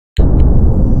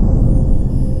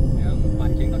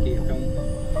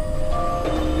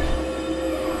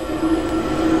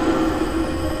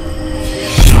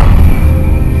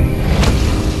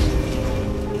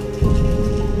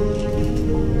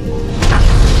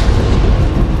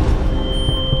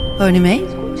Hör ni mig?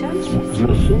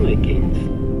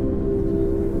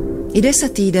 I dessa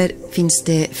tider finns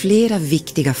det flera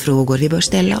viktiga frågor vi bör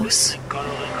ställa oss.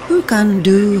 Hur kan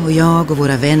du och jag och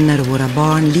våra vänner och våra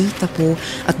barn lita på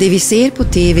att det vi ser på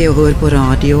tv och hör på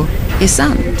radio är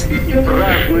sant?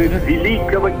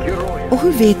 Och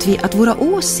hur vet vi att våra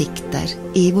åsikter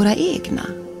är våra egna?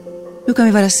 Hur kan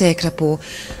vi vara säkra på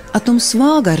att de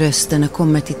svaga rösterna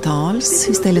kommer till tals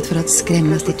istället för att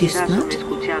skrämmas till tystnad?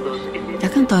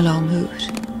 Jag kan tala om hur.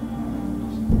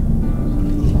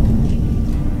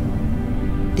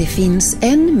 Det finns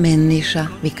en människa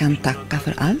vi kan tacka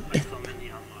för allt detta.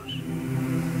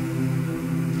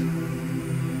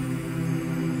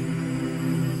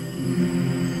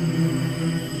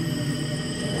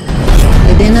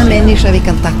 Det är denna människa vi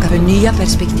kan tacka för nya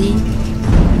perspektiv.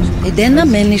 Det är denna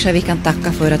människa vi kan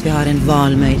tacka för att vi har en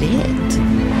valmöjlighet.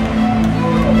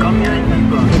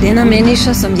 Det är denna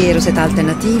människa som ger oss ett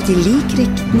alternativ till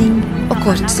likriktning och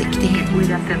kortsiktighet.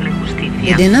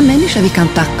 Det är denna människa vi kan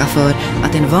tacka för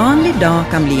att en vanlig dag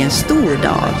kan bli en stor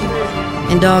dag.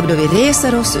 En dag då vi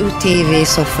reser oss ur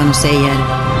tv-soffan och säger: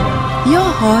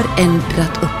 jag har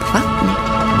ändrat uppfattning.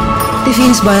 Det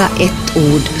finns bara ett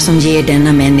ord som ger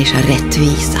denna människa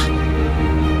rättvisa.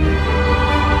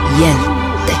 Hjälp.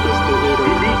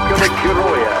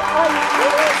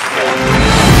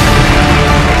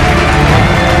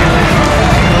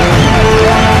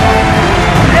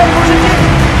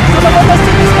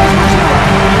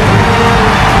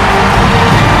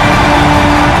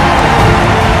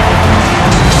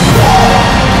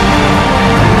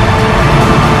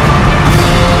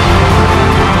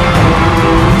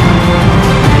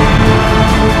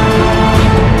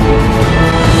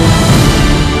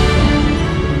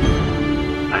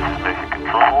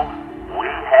 We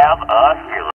have a